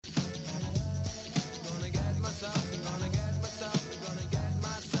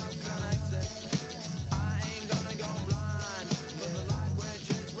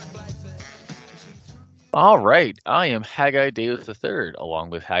All right, I am Haggai Davis III, along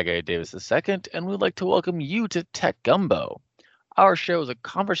with Haggai Davis II, and we'd like to welcome you to Tech Gumbo. Our show is a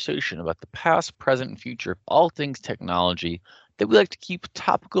conversation about the past, present, and future of all things technology that we like to keep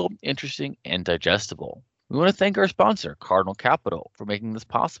topical, interesting, and digestible. We want to thank our sponsor, Cardinal Capital, for making this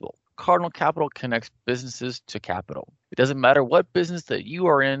possible. Cardinal Capital connects businesses to capital. It doesn't matter what business that you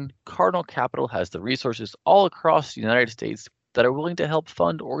are in, Cardinal Capital has the resources all across the United States that are willing to help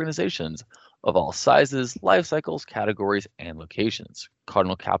fund organizations of all sizes, life cycles, categories, and locations.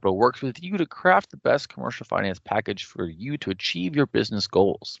 Cardinal Capital works with you to craft the best commercial finance package for you to achieve your business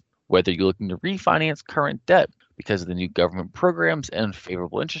goals. Whether you're looking to refinance current debt because of the new government programs and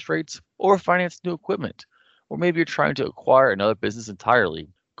favorable interest rates, or finance new equipment, or maybe you're trying to acquire another business entirely,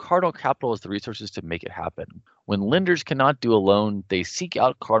 Cardinal Capital has the resources to make it happen. When lenders cannot do a loan, they seek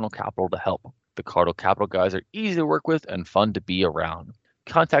out Cardinal Capital to help. The Cardinal Capital guys are easy to work with and fun to be around.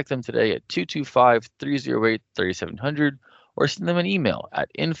 Contact them today at 225-308-3700 or send them an email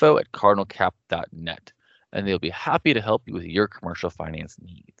at info@cardinalcap.net, and they'll be happy to help you with your commercial finance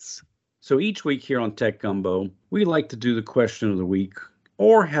needs. So each week here on Tech Gumbo, we like to do the question of the week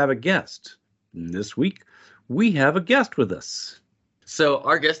or have a guest. And this week, we have a guest with us. So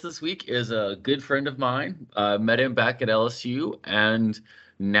our guest this week is a good friend of mine. Met him back at LSU, and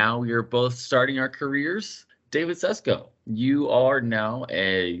now we are both starting our careers. David Sesko, you are now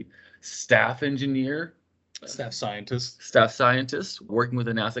a staff engineer, Staff scientist. working with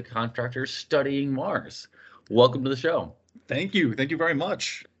a NASA contractor studying Mars. Welcome to the show. Thank you. Thank you very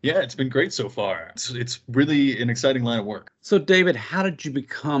much. Yeah, it's been great so far. It's really an exciting line of work. So, David, how did you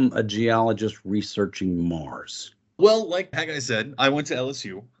become a geologist researching Mars? Well, like Haggai said, I went to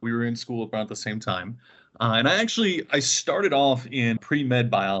LSU. We were in school around the same time. And I started off in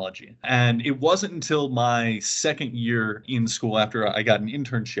pre-med biology. And it wasn't until my second year in school, after I got an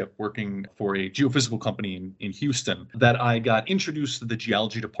internship working for a geophysical company in Houston, that I got introduced to the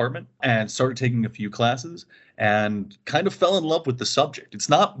geology department and started taking a few classes and kind of fell in love with the subject. It's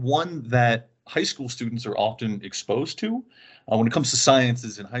not one that high school students are often exposed to. When it comes to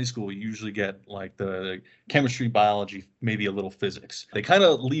sciences in high school, you usually get like the chemistry, biology, maybe a little physics. They kind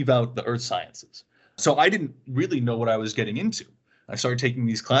of leave out the earth sciences. So I didn't really know what I was getting into. I started taking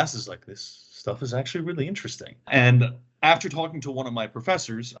these classes like this stuff is actually really interesting. And after talking to one of my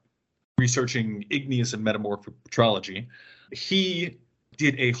professors, researching igneous and metamorphic petrology, he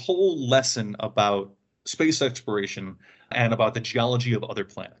did a whole lesson about space exploration and about the geology of other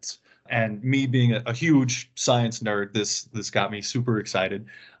planets. And me being a huge science nerd, this got me super excited.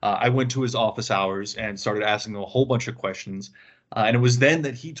 I went to his office hours and started asking him a whole bunch of questions. And it was then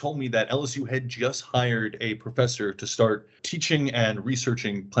that he told me that LSU had just hired a professor to start teaching and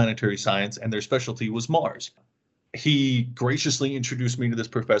researching planetary science, and their specialty was Mars. He graciously introduced me to this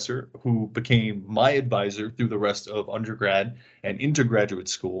professor who became my advisor through the rest of undergrad and into graduate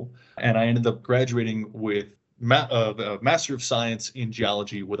school. And I ended up graduating with a Master of Science in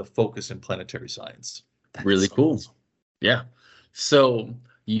Geology with a focus in planetary science. Really cool. Yeah. So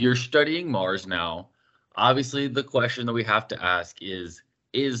you're studying Mars now. Obviously, the question that we have to ask is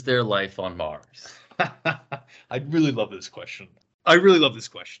there life on Mars? I really love this question. I really love this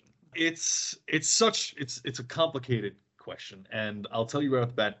question. It's a complicated question, and I'll tell you right off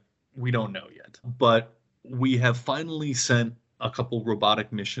the bat, we don't know yet. But we have finally sent a couple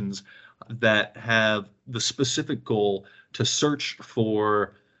robotic missions that have the specific goal to search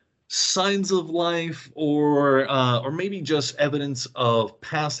for signs of life or maybe just evidence of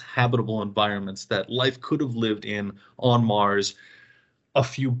past habitable environments that life could have lived in on Mars a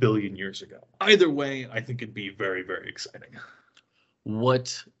few billion years ago. Either way, I think it'd be very, very exciting.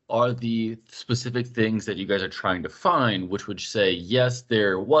 What are the specific things that you guys are trying to find, which would say, yes,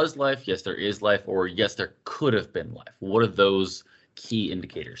 there was life, yes, there is life, or yes, there could have been life? What are those key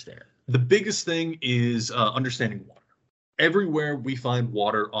indicators there? The biggest thing is understanding water. Everywhere we find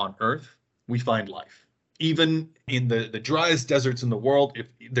water on Earth, we find life. Even in the driest deserts in the world, if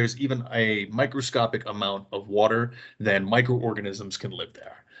there's even a microscopic amount of water, then microorganisms can live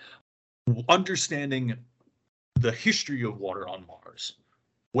there. Understanding the history of water on Mars,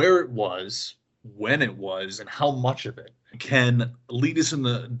 where it was, when it was, and how much of it can lead us in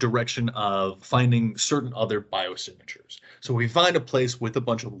the direction of finding certain other biosignatures. So we find a place with a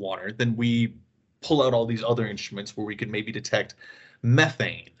bunch of water, then we pull out all these other instruments where we can maybe detect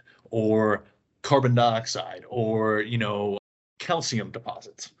methane or carbon dioxide or, calcium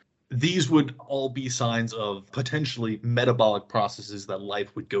deposits. These would all be signs of potentially metabolic processes that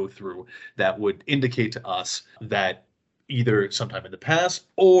life would go through that would indicate to us that either sometime in the past,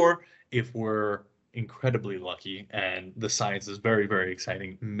 or if we're incredibly lucky, and the science is very, very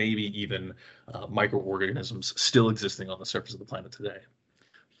exciting. Maybe even microorganisms still existing on the surface of the planet today.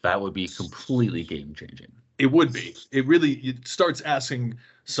 That would be completely game changing. It would be. It starts asking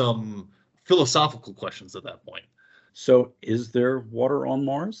some philosophical questions at that point. So is there water on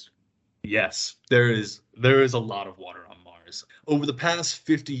Mars? Yes, there is a lot of water on Mars. Over the past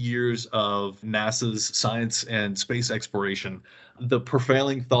 50 years of NASA's science and space exploration, the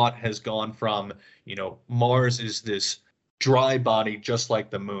prevailing thought has gone from, Mars is this dry body just like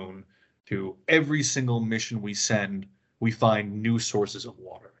the moon, to every single mission we send, we find new sources of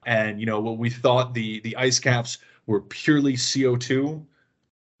water. And, what we thought the ice caps were purely CO2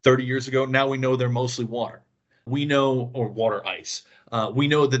 30 years ago, now we know they're mostly water. Or water ice. We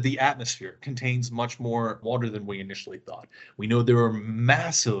know that the atmosphere contains much more water than we initially thought. We know there are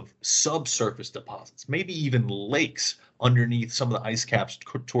massive subsurface deposits, maybe even lakes underneath some of the ice caps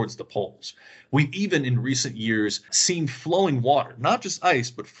towards the poles. We've even in recent years seen flowing water, not just ice,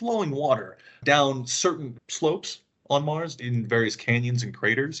 but flowing water down certain slopes on Mars in various canyons and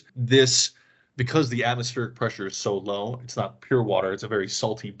craters. Because the atmospheric pressure is so low, it's not pure water, it's a very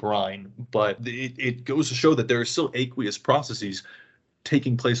salty brine, but it goes to show that there are still aqueous processes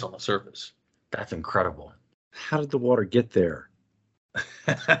taking place on the surface. That's incredible. How did the water get there?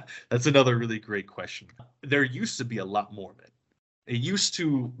 That's another really great question. There used to be a lot more of it. It used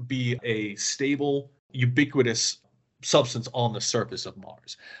to be a stable, ubiquitous substance on the surface of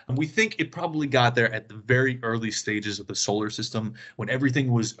Mars. And we think it probably got there at the very early stages of the solar system when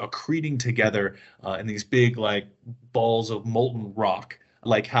everything was accreting together in these big balls of molten rock,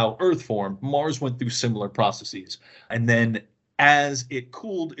 like how Earth formed. Mars went through similar processes. And then as it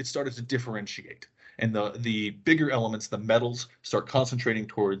cooled, it started to differentiate. And the bigger elements, the metals, start concentrating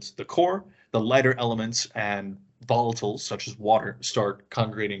towards the core. The lighter elements and volatiles, such as water, start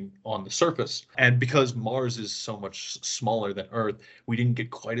congregating on the surface. And because Mars is so much smaller than Earth, we didn't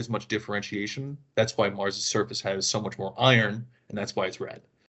get quite as much differentiation. That's why Mars's surface has so much more iron, and that's why it's red,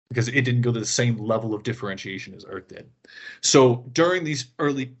 because it didn't go to the same level of differentiation as Earth did. So during these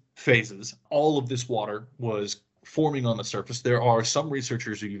early phases, all of this water was forming on the surface. There are some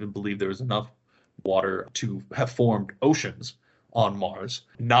researchers who even believe there was enough water to have formed oceans on Mars,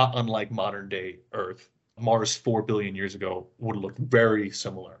 not unlike modern day Earth. Mars 4 billion years ago would have looked very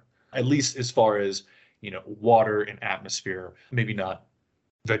similar, at least as far as, water and atmosphere, maybe not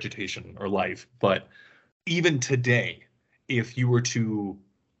vegetation or life. But even today, if you were to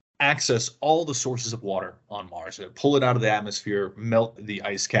access all the sources of water on Mars, pull it out of the atmosphere, melt the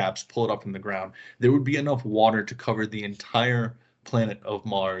ice caps, pull it up from the ground, there would be enough water to cover the entire planet of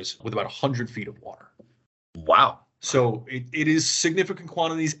Mars with about 100 feet of water. Wow. So it is significant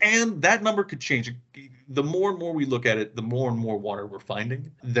quantities, and that number could change. The more and more we look at it, the more and more water we're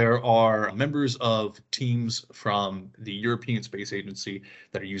finding. There are members of teams from the European Space Agency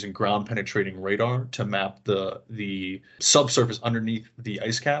that are using ground penetrating radar to map the subsurface underneath the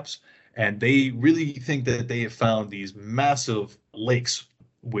ice caps. And they really think that they have found these massive lakes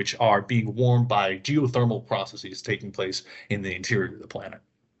which are being warmed by geothermal processes taking place in the interior of the planet.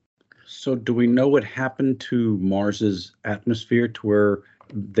 So do we know what happened to Mars's atmosphere to where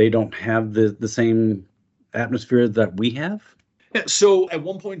they don't have the same atmosphere that we have? Yeah, so at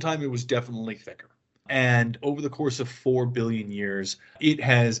one point in time, it was definitely thicker. And over the course of 4 billion years, it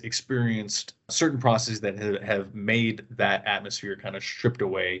has experienced certain processes that have made that atmosphere kind of stripped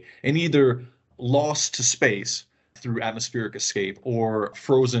away and either lost to space through atmospheric escape or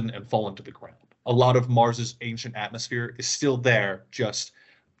frozen and fallen to the ground. A lot of Mars's ancient atmosphere is still there, just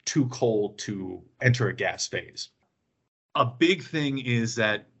too cold to enter a gas phase. A big thing is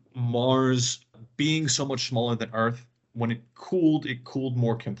that Mars, being so much smaller than Earth, when it cooled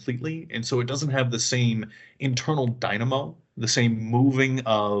more completely. And so it doesn't have the same internal dynamo, the same moving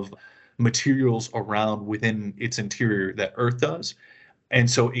of materials around within its interior that Earth does. And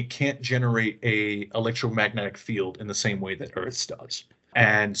so it can't generate a electromagnetic field in the same way that Earth's does.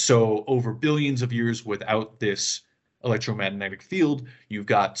 And so over billions of years without this electromagnetic field, you've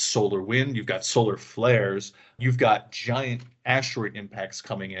got solar wind, you've got solar flares, you've got giant asteroid impacts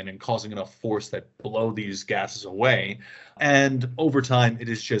coming in and causing enough force that blow these gases away. And over time, it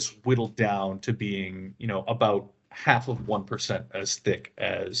is just whittled down to being, about half of 1% as thick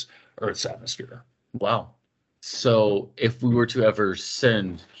as Earth's atmosphere. Wow. So if we were to ever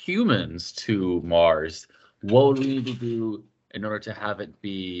send humans to Mars, what would we need to do in order to have it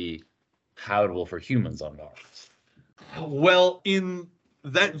be habitable for humans on Mars? Well,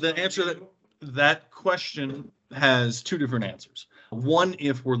 the answer that question has two different answers. One,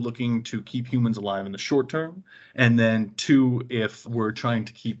 if we're looking to keep humans alive in the short term, and then two, if we're trying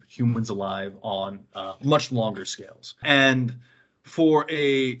to keep humans alive on much longer scales. And for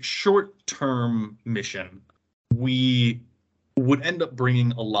a short-term mission, we would end up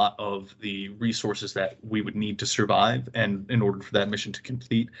bringing a lot of the resources that we would need to survive and in order for that mission to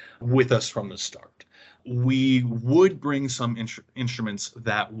complete with us from the start. We would bring some instruments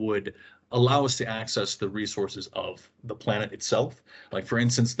that would allow us to access the resources of the planet itself. Like, for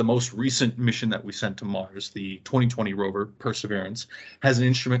instance, the most recent mission that we sent to Mars, the 2020 rover Perseverance, has an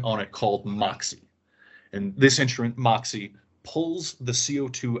instrument on it called MOXIE. And this instrument, MOXIE, pulls the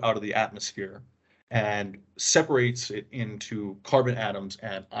CO2 out of the atmosphere and separates it into carbon atoms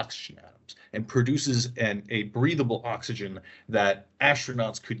and oxygen atoms and produces a breathable oxygen that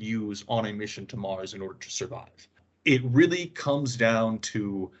astronauts could use on a mission to Mars in order to survive. It really comes down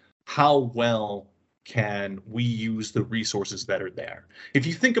to how well can we use the resources that are there. If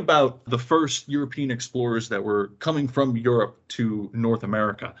you think about the first European explorers that were coming from Europe to North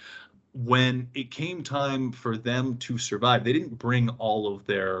America, when it came time for them to survive, they didn't bring all of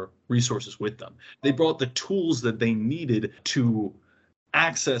their resources with them. They brought the tools that they needed to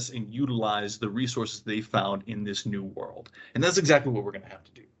access and utilize the resources they found in this new world. And that's exactly what we're going to have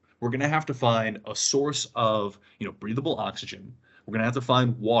to do. We're going to have to find a source of, breathable oxygen. We're going to have to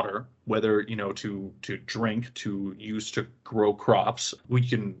find water, whether, to drink, to use to grow crops. We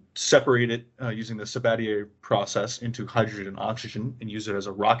can separate it using the Sabatier process into hydrogen and oxygen and use it as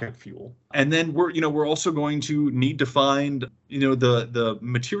a rocket fuel. And then we're also going to need to find, the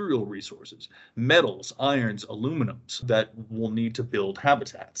material resources, metals, irons, aluminums that we'll need to build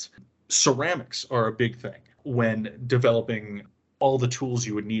habitats. Ceramics are a big thing when developing all the tools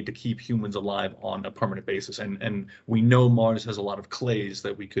you would need to keep humans alive on a permanent basis. And we know Mars has a lot of clays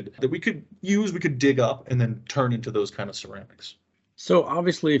that we could use, we could dig up and then turn into those kind of ceramics. So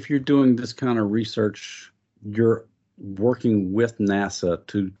obviously, if you're doing this kind of research, you're working with NASA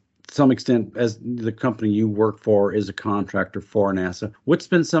to some extent, as the company you work for is a contractor for NASA. What's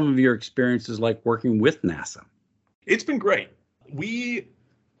been some of your experiences like working with NASA? It's been great.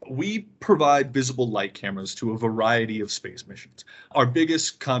 We provide visible light cameras to a variety of space missions. Our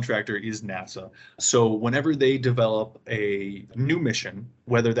biggest contractor is NASA. So whenever they develop a new mission,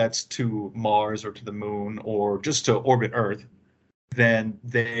 whether that's to Mars or to the moon or just to orbit Earth, then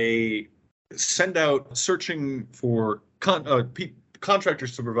they send out searching for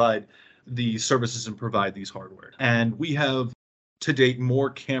contractors to provide the services and provide these hardware. And we have to date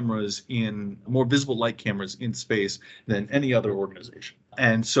more visible light cameras in space than any other organization.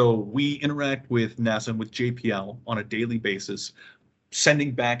 And so we interact with NASA and with JPL on a daily basis,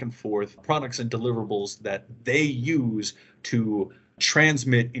 sending back and forth products and deliverables that they use to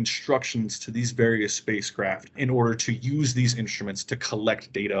transmit instructions to these various spacecraft in order to use these instruments to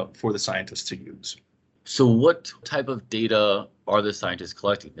collect data for the scientists to use. So what type of data are the scientists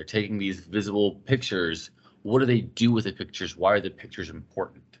collecting? They're taking these visible pictures. What do they do with the pictures? Why are the pictures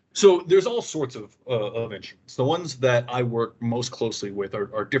important? So there's all sorts of instruments. The ones that I work most closely with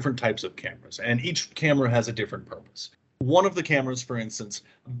are different types of cameras, and each camera has a different purpose. One of the cameras, for instance,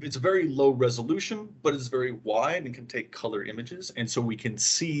 it's very low resolution, but it's very wide and can take color images. And so we can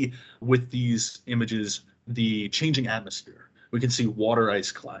see with these images the changing atmosphere. We can see water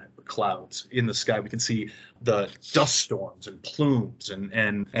ice clouds in the sky. We can see the dust storms and plumes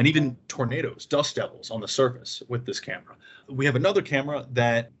and even tornadoes, dust devils on the surface with this camera. We have another camera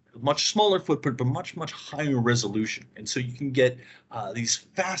that much smaller footprint, but much, much higher resolution. And so you can get these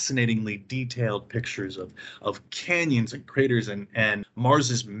fascinatingly detailed pictures of canyons and craters and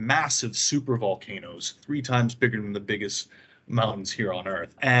Mars's massive supervolcanoes, 3 times bigger than the biggest mountains here on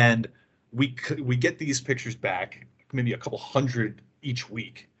Earth. And we get these pictures back, maybe a couple hundred each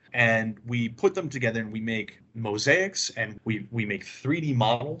week. And we put them together and we make mosaics and we make 3D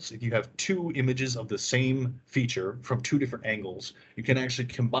models. If you have 2 images of the same feature from 2 different angles, you can actually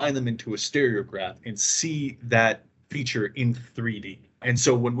combine them into a stereograph and see that feature in 3D. And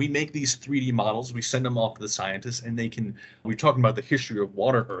so when we make these 3D models, we send them off to the scientists and we were talking about the history of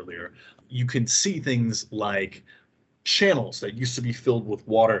water earlier. You can see things like channels that used to be filled with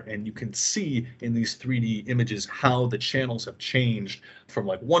water, and you can see in these 3D images how the channels have changed from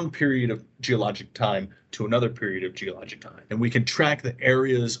like one period of geologic time to another period of geologic time. And we can track the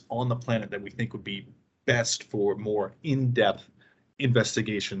areas on the planet that we think would be best for more in-depth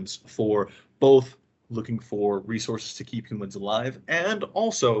investigations for both looking for resources to keep humans alive and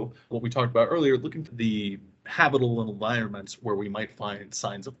also what we talked about earlier, looking for the habitable environments where we might find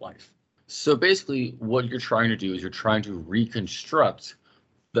signs of life. So basically what you're trying to do is you're trying to reconstruct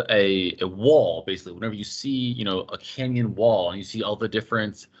a wall, basically. Whenever you see, a canyon wall and you see all the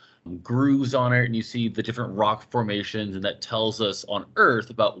different grooves on it and you see the different rock formations, and that tells us on Earth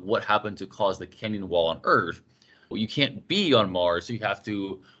about what happened to cause the canyon wall on Earth. Well, you can't be on Mars, so you have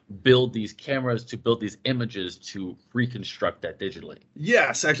to build these cameras to build these images to reconstruct that digitally.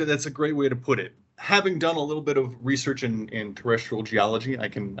 Yes, actually, that's a great way to put it. Having done a little bit of research in terrestrial geology, I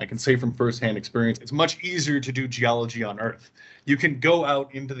can say from firsthand experience, it's much easier to do geology on Earth. You can go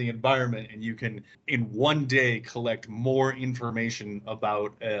out into the environment and you can, in one day, collect more information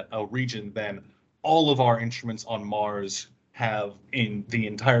about a region than all of our instruments on Mars have in the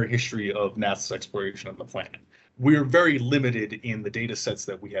entire history of NASA's exploration of the planet. We're very limited in the data sets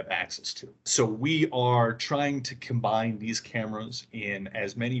that we have access to. So we are trying to combine these cameras in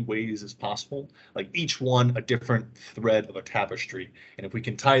as many ways as possible, like each one a different thread of a tapestry. And if we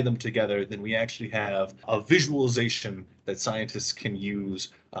can tie them together, then we actually have a visualization that scientists can use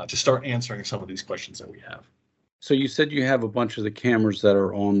to start answering some of these questions that we have. So you said you have a bunch of the cameras that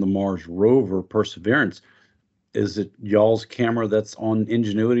are on the Mars rover Perseverance. Is it y'all's camera that's on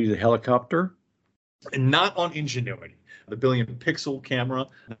Ingenuity, the helicopter? And not on Ingenuity. The billion pixel camera,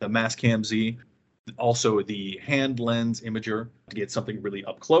 the Mastcam Z, also the hand lens imager to get something really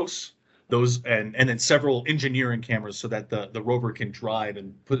up close. Those and then several engineering cameras so that the rover can drive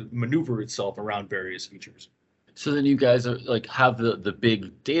and maneuver itself around various features. So then you guys are have the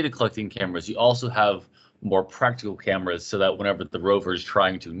big data collecting cameras. You also have more practical cameras so that whenever the rover is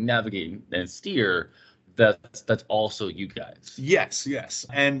trying to navigate and steer, that's also you guys. Yes.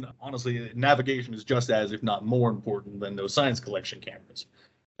 And honestly, navigation is just as, if not more important than those science collection cameras.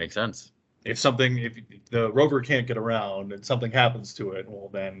 Makes sense. If the rover can't get around and something happens to it, well,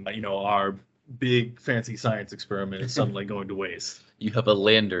 then, our big fancy science experiment is suddenly going to waste. You have a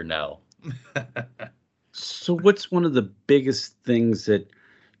lander now. So what's one of the biggest things that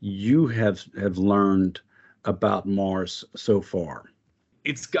you have learned about Mars so far?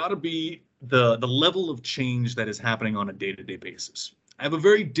 It's got to be the level of change that is happening on a day-to-day basis. I have a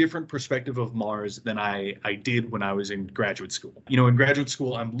very different perspective of Mars than I did when I was in graduate school. In graduate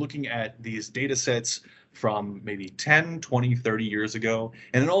school, I'm looking at these data sets from maybe 10, 20, 30 years ago,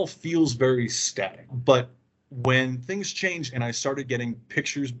 and it all feels very static. But when things changed and I started getting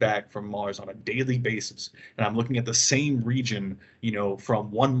pictures back from Mars on a daily basis, and I'm looking at the same region, from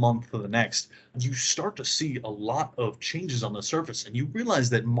 1 month to the next, you start to see a lot of changes on the surface. And you realize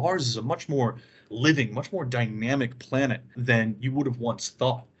that Mars is a much more living, much more dynamic planet than you would have once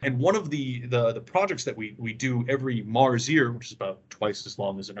thought. And one of the projects that we do every Mars year, which is about twice as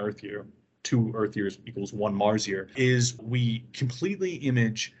long as an Earth year, 2 Earth years equals 1 Mars year, is we completely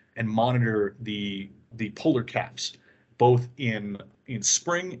image and monitor the polar caps, both in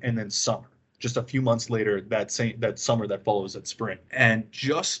spring and then summer. Just a few months later, that summer that follows that spring, and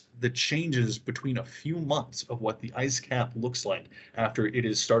just the changes between a few months of what the ice cap looks like after it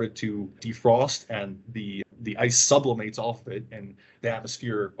has started to defrost and the ice sublimates off of it and the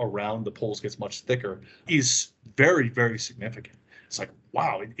atmosphere around the poles gets much thicker is very, very significant. It's like,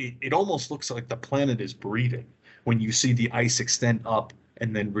 wow, it almost looks like the planet is breathing when you see the ice extend up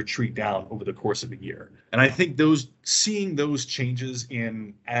and then retreat down over the course of a year. And I think seeing those changes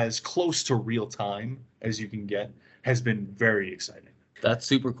in as close to real time as you can get has been very exciting. That's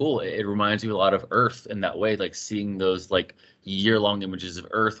super cool. It reminds you a lot of Earth in that way, like seeing those year-long images of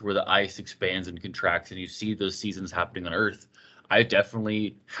Earth where the ice expands and contracts and you see those seasons happening on Earth. I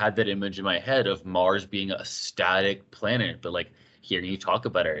definitely had that image in my head of Mars being a static planet, but hearing you talk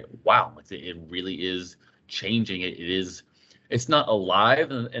about it, wow, it really is changing. It's not alive,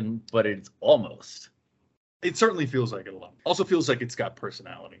 but it's almost. It certainly feels like it a lot. Also feels like it's got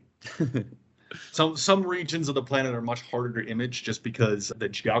personality. Some regions of the planet are much harder to image just because the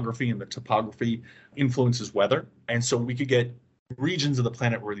geography and the topography influences weather. And so we could get regions of the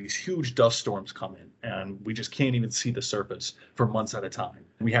planet where these huge dust storms come in and we just can't even see the surface for months at a time.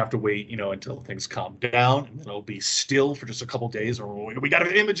 We have to wait, until things calm down, and then it'll be still for just a couple of days, or we got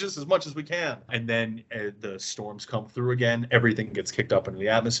to image this as much as we can. And then the storms come through again, everything gets kicked up into the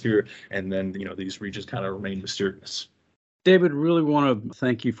atmosphere, and then, these regions kind of remain mysterious. David, really want to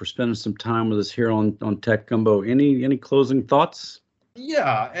thank you for spending some time with us here on Tech Gumbo. Any closing thoughts?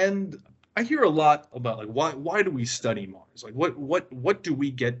 Yeah, and I hear a lot about why do we study Mars? What do we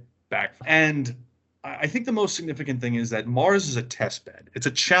get back from? And I think the most significant thing is that Mars is a test bed. It's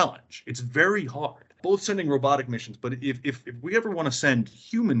a challenge. It's very hard. Both sending robotic missions, but if we ever want to send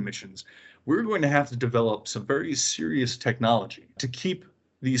human missions, we're going to have to develop some very serious technology to keep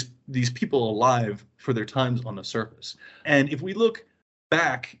these people alive for their times on the surface. And if we look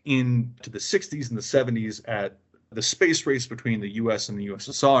back into the 60s and the 70s at the space race between the US and the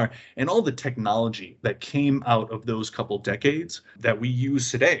USSR, and all the technology that came out of those couple decades that we use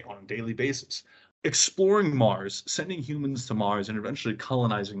today on a daily basis. Exploring Mars, sending humans to Mars, and eventually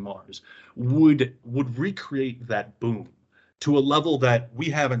colonizing Mars would recreate that boom to a level that we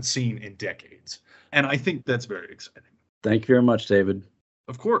haven't seen in decades. And I think that's very exciting. Thank you very much, David.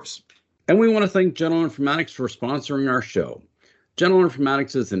 Of course. And we want to thank General Informatics for sponsoring our show. General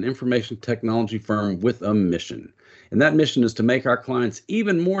Informatics is an information technology firm with a mission. And that mission is to make our clients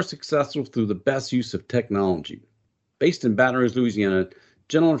even more successful through the best use of technology. Based in Baton Rouge, Louisiana,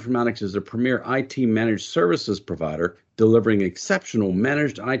 General Informatics is a premier IT managed services provider delivering exceptional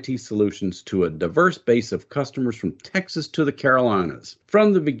managed IT solutions to a diverse base of customers from Texas to the Carolinas.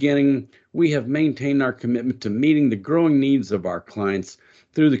 From the beginning, we have maintained our commitment to meeting the growing needs of our clients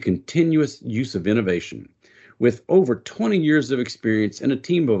through the continuous use of innovation. With over 20 years of experience and a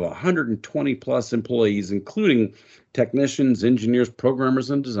team of 120 plus employees, including technicians, engineers, programmers,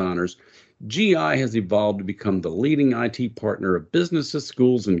 and designers, GI has evolved to become the leading IT partner of businesses,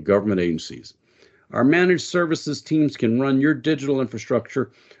 schools, and government agencies. Our managed services teams can run your digital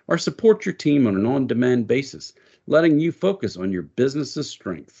infrastructure or support your team on an on-demand basis, letting you focus on your business's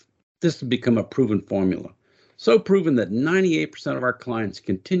strength. This has become a proven formula, so proven that 98% of our clients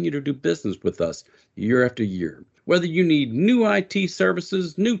continue to do business with us year after year. Whether you need new IT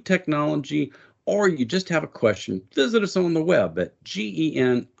services, new technology, or you just have a question, visit us on the web at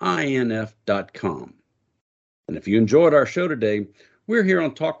geninf.com. And if you enjoyed our show today, we're here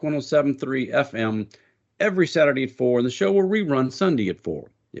on Talk 107.3 FM every Saturday at 4, and the show will rerun Sunday at 4.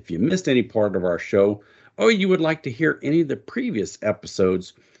 If you missed any part of our show, or you would like to hear any of the previous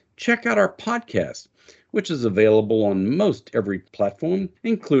episodes, check out our podcast, which is available on most every platform,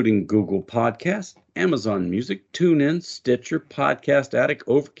 including Google Podcasts, Amazon Music, TuneIn, Stitcher, Podcast Addict,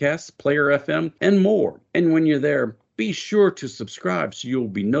 Overcast, Player FM, and more. And when you're there, be sure to subscribe so you'll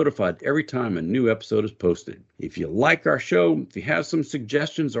be notified every time a new episode is posted. If you like our show, if you have some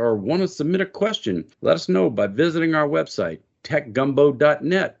suggestions or want to submit a question, let us know by visiting our website,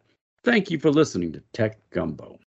 techgumbo.net. Thank you for listening to Tech Gumbo.